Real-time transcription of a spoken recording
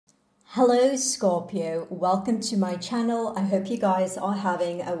Hello Scorpio, welcome to my channel. I hope you guys are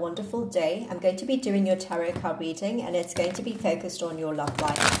having a wonderful day. I'm going to be doing your tarot card reading and it's going to be focused on your love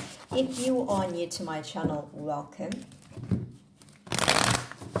life. If you are new to my channel, welcome.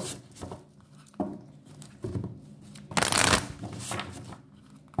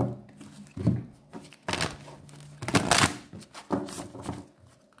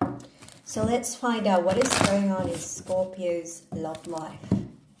 So let's find out what is going on in Scorpio's love life.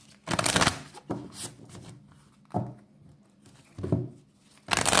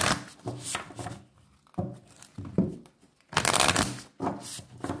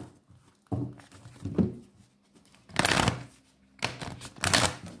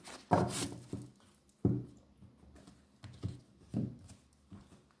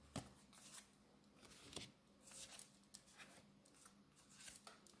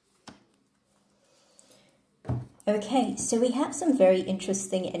 Okay, so we have some very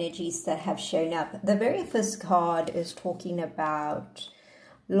interesting energies that have shown up. The very first card is talking about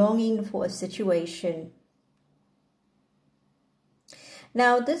longing for a situation.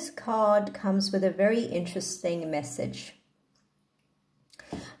 Now, this card comes with a very interesting message.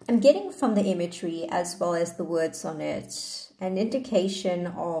 I'm getting from the imagery as well as the words on it an indication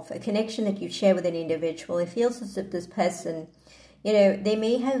of a connection that you share with an individual. It feels as if this person, they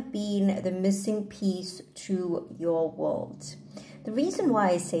may have been the missing piece to your world. The reason why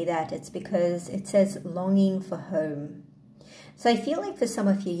I say that, it's because it says longing for home. So I feel like for some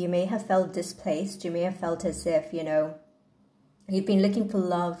of you, you may have felt displaced. You may have felt as if, you've been looking for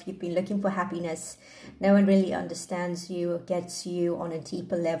love. You've been looking for happiness. No one really understands you or gets you on a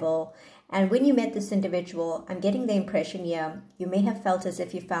deeper level. And when you met this individual, I'm getting the impression here, you may have felt as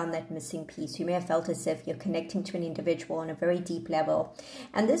if you found that missing piece. You may have felt as if you're connecting to an individual on a very deep level.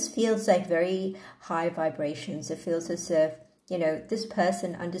 And this feels like very high vibrations. It feels as if, this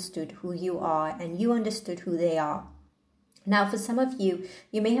person understood who you are and you understood who they are. Now, for some of you,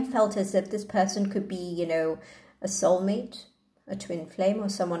 you may have felt as if this person could be, a soulmate, a twin flame, or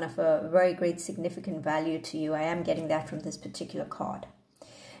someone of a very great significant value to you. I am getting that from this particular card.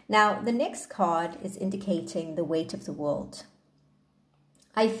 Now, the next card is indicating the weight of the world.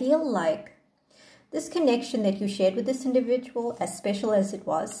 I feel like this connection that you shared with this individual, as special as it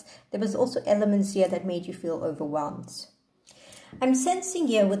was, there was also elements here that made you feel overwhelmed. I'm sensing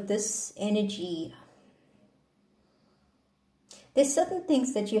here with this energy, there's certain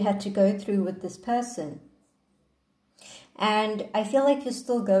things that you had to go through with this person. And I feel like you're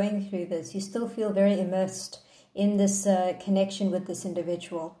still going through this. You still feel very immersed in this connection with this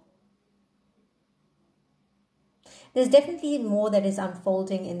individual. There's definitely more that is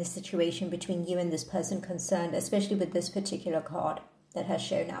unfolding in the situation between you and this person concerned, especially with this particular card that has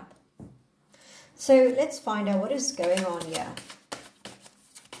shown up. So let's find out what is going on here.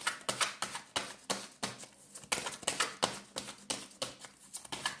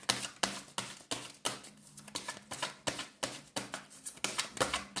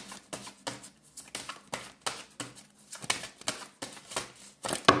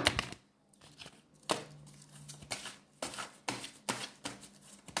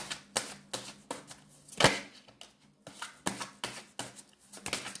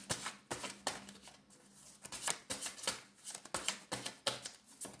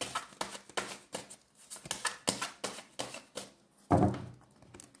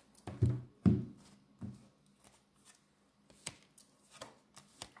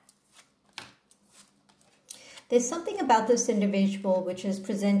 There's something about this individual which is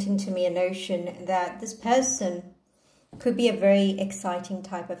presenting to me a notion that this person could be a very exciting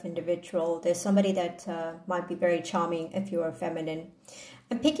type of individual. There's somebody that might be very charming if you're a feminine.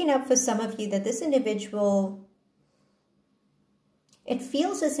 I'm picking up for some of you that this individual, it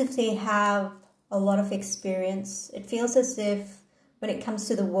feels as if they have a lot of experience. It feels as if when it comes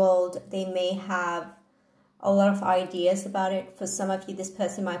to the world, they may have a lot of ideas about it. For some of you, this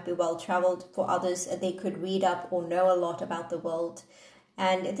person might be well-traveled. For others, they could read up or know a lot about the world.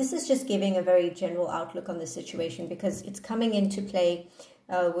 And this is just giving a very general outlook on the situation because it's coming into play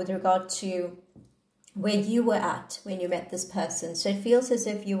with regard to where you were at when you met this person. So it feels as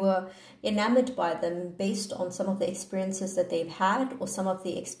if you were enamored by them based on some of the experiences that they've had or some of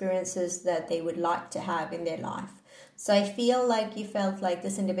the experiences that they would like to have in their life. So I feel like you felt like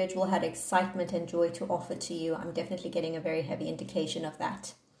this individual had excitement and joy to offer to you. I'm definitely getting a very heavy indication of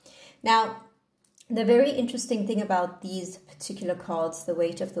that. Now, the very interesting thing about these particular cards, the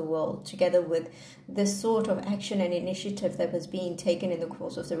weight of the world, together with this sort of action and initiative that was being taken in the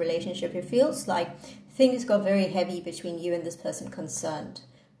course of the relationship, it feels like things got very heavy between you and this person concerned,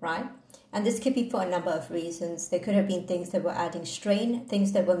 right? And this could be for a number of reasons. There could have been things that were adding strain,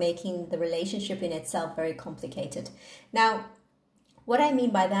 things that were making the relationship in itself very complicated. Now, what I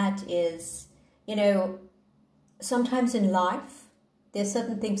mean by that is, you know, sometimes in life, there's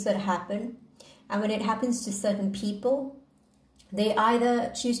certain things that happen. And when it happens to certain people, they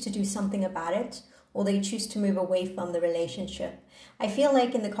either choose to do something about it or they choose to move away from the relationship. I feel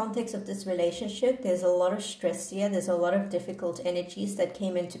like in the context of this relationship, there's a lot of stress here. There's a lot of difficult energies that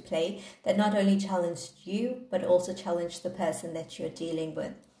came into play that not only challenged you, but also challenged the person that you're dealing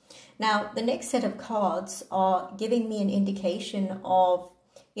with. Now, the next set of cards are giving me an indication of,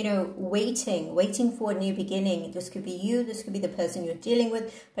 you know, waiting for a new beginning. This could be you, this could be the person you're dealing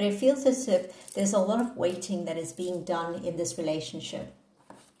with, but it feels as if there's a lot of waiting that is being done in this relationship.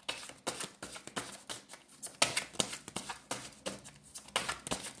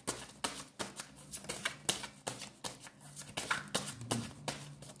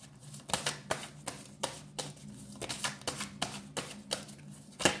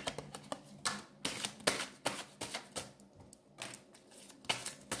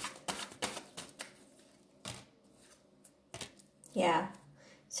 Yeah,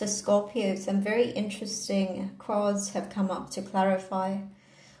 so Scorpio, some very interesting cards have come up to clarify.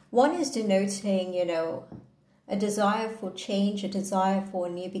 One is denoting, you know, a desire for change, a desire for a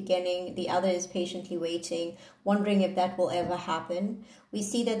new beginning. The other is patiently waiting, wondering if that will ever happen. We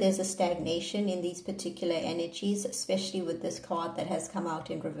see that there's a stagnation in these particular energies, especially with this card that has come out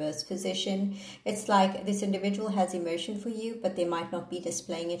in reverse position. It's like this individual has emotion for you, but they might not be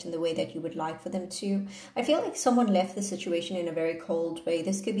displaying it in the way that you would like for them to. I feel like someone left the situation in a very cold way.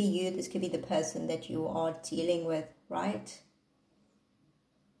 This could be you, this could be the person that you are dealing with, right?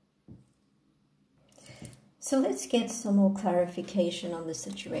 So let's get some more clarification on the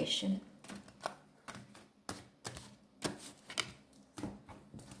situation.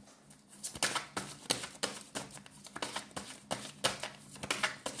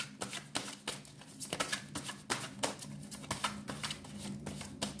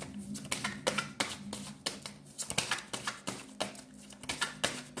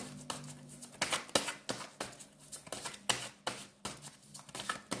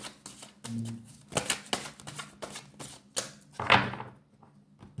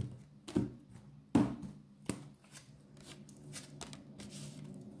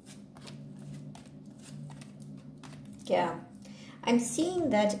 Yeah, I'm seeing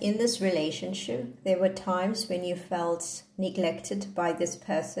that in this relationship, there were times when you felt neglected by this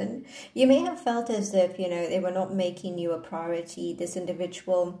person. You may have felt as if, you know, they were not making you a priority. This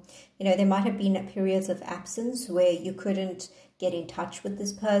individual, you know, there might have been periods of absence where you couldn't get in touch with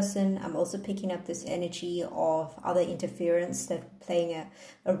this person. I'm also picking up this energy of other interference that playing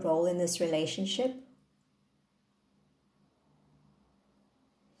a role in this relationship.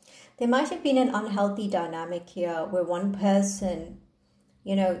 There might have been an unhealthy dynamic here where one person,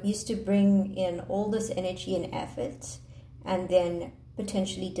 you know, used to bring in all this energy and effort and then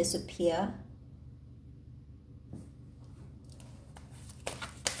potentially disappear.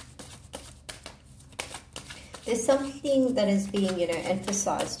 There's something that is being, you know,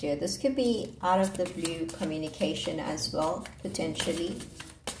 emphasized here. This could be out of the blue communication as well, potentially.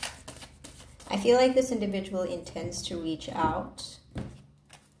 I feel like this individual intends to reach out.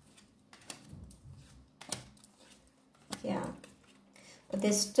 Yeah, but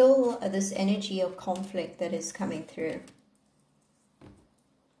there's still this energy of conflict that is coming through.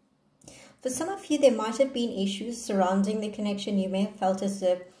 For some of you, there might have been issues surrounding the connection. You may have felt as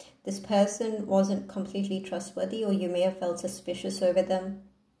if this person wasn't completely trustworthy, or you may have felt suspicious over them.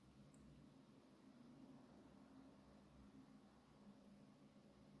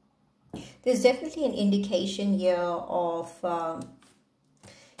 There's definitely an indication here of,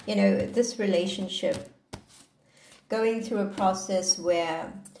 you know, this relationship going through a process where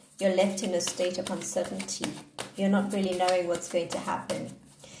you're left in a state of uncertainty. You're not really knowing what's going to happen.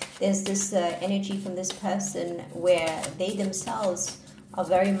 There's this energy from this person where they themselves are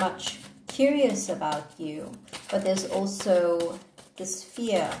very much curious about you, but there's also this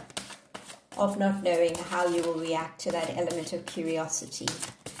fear of not knowing how you will react to that element of curiosity.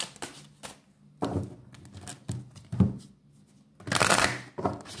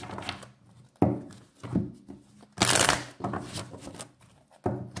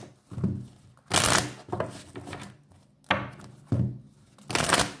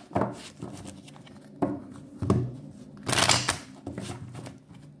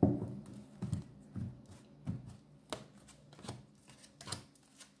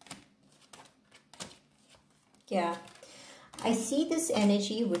 Yeah, I see this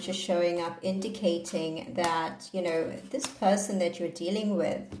energy which is showing up indicating that, you know, this person that you're dealing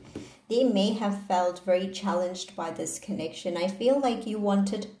with, they may have felt very challenged by this connection. I feel like you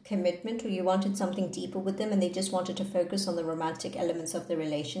wanted commitment, or you wanted something deeper with them, and they just wanted to focus on the romantic elements of the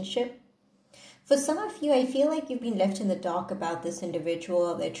relationship. For some of you, I feel like you've been left in the dark about this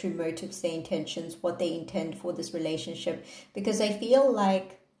individual, their true motives, their intentions, what they intend for this relationship. Because I feel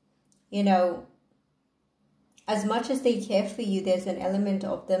like, you know, as much as they care for you, there's an element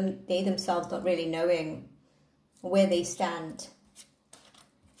of them, they themselves not really knowing where they stand.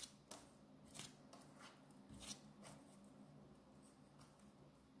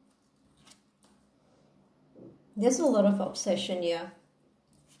 There's a lot of obsession here.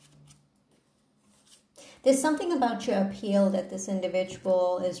 There's something about your appeal that this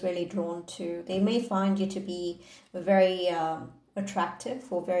individual is really drawn to. They may find you to be very attractive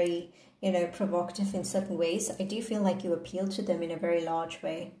or very, you know, provocative in certain ways. I do feel like you appeal to them in a very large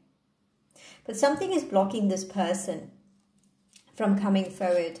way. But something is blocking this person from coming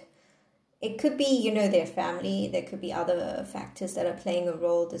forward. It could be, you know, their family. There could be other factors that are playing a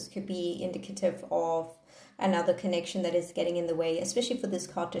role. This could be indicative of another connection that is getting in the way, especially for this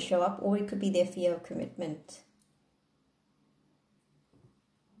card to show up, or it could be their fear of commitment.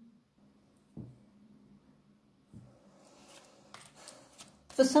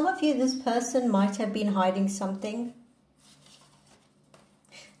 For some of you, this person might have been hiding something,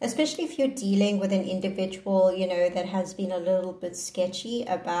 especially if you're dealing with an individual, you know, that has been a little bit sketchy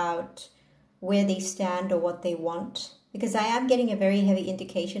about where they stand or what they want. Because I am getting a very heavy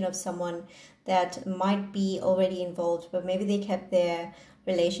indication of someone that might be already involved, but maybe they kept their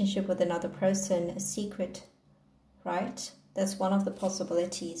relationship with another person a secret, right? That's one of the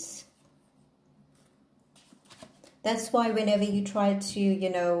possibilities. That's why whenever you try to, you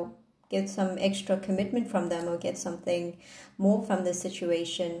know, get some extra commitment from them or get something more from the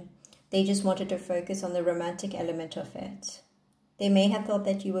situation, they just wanted to focus on the romantic element of it. They may have thought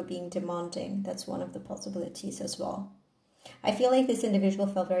that you were being demanding. That's one of the possibilities as well. I feel like this individual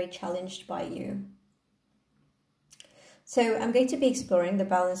felt very challenged by you. So I'm going to be exploring the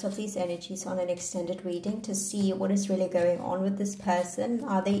balance of these energies on an extended reading to see what is really going on with this person.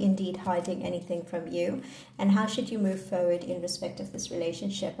 Are they indeed hiding anything from you? And how should you move forward in respect of this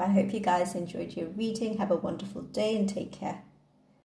relationship? I hope you guys enjoyed your reading. Have a wonderful day and take care.